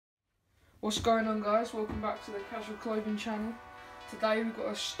What's going on, guys? Welcome back to the Casual Clothing channel. Today we've got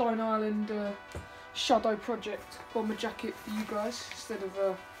a Stone Island Shadow Project bomber jacket for you guys instead of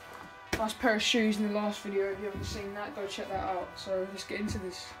a nice pair of shoes in the last video. If you haven't seen that, go check that out. So let's get into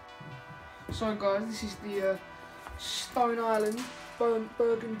this. So guys, this is the Stone Island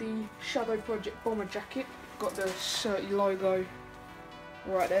Burgandy Shadow Project bomber jacket. Got the Certi logo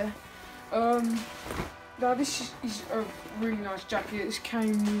right there. Now this is a really nice jacket. This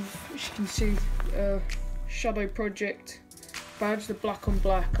came with, as you can see, Shadow Project badge, the black on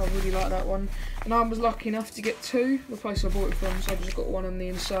black. I really like that one. And I was lucky enough to get two, the place I bought it from, so I just got one on the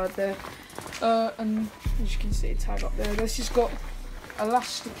inside there. And as you can see, a tag up there. This has got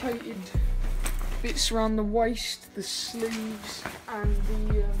elasticated bits around the waist, the sleeves, and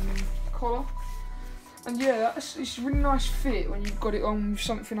the collar. And yeah, it's a really nice fit when you've got it on with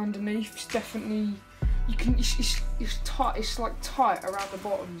something underneath. It's definitely, it's tight. It's like tight around the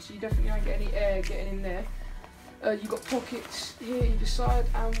bottom, so you definitely don't get any air getting in there. You've got pockets here either side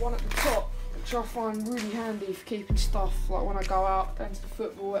and one at the top, which I find really handy for keeping stuff, like when I go out, down to the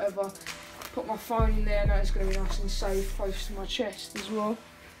football, whatever. Put my phone in there, I know it's going to be nice and safe, close to my chest as well.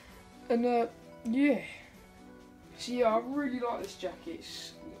 And yeah, so yeah, I really like this jacket.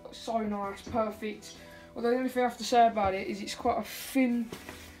 It's so nice, perfect. Although the only thing I have to say about it is it's quite a thin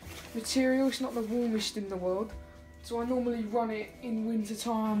material. It's not the warmest in the world. So I normally run it in winter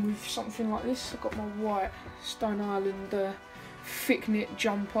time with something like this. I've got my white Stone Island thick knit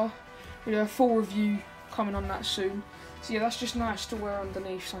jumper with a full review coming on that soon. So yeah, that's just nice to wear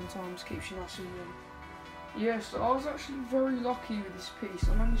underneath sometimes, keeps you nice and warm. Yeah, so I was actually very lucky with this piece.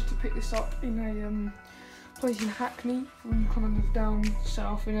 I managed to pick this up in a place in Hackney, from kind of down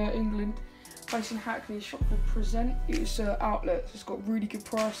south in England. Place in Hackney, a shop called Present. It was outlets. It's got really good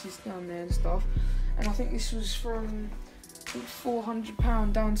prices down there and stuff. And I think this was from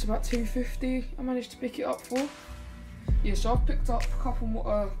 £400 down to about £250. I managed to pick it up for. Yeah, so I've picked up a couple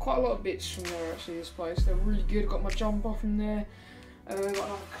more, quite a lot of bits from there actually. This place, they're really good. Got my jumper from there. Got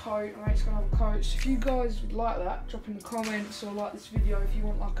another coat. My mate's got another coat. So if you guys would like that, drop in the comments or like this video if you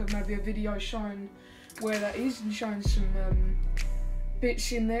want like maybe a video showing where that is and showing some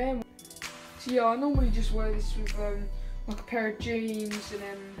bits in there. So yeah, I normally just wear this with like a pair of jeans and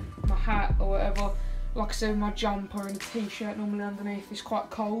then my hat or whatever. Like I said, my jumper and a t-shirt normally underneath. It's quite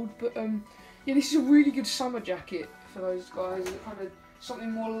cold, but yeah, this is a really good summer jacket for those guys. It's kind of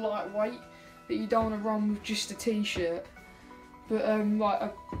something more lightweight that you don't want to run with just a t-shirt. But like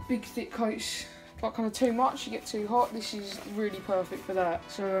a big thick coat's like kind of too much. You get too hot. This is really perfect for that.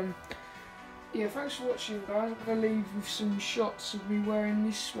 So yeah, thanks for watching, guys. I'm going to leave with some shots of me wearing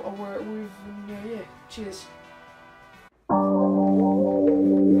this, what I wear it with, and yeah, cheers.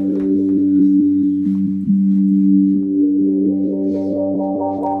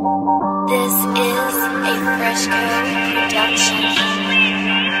 This is a Fresh Code production.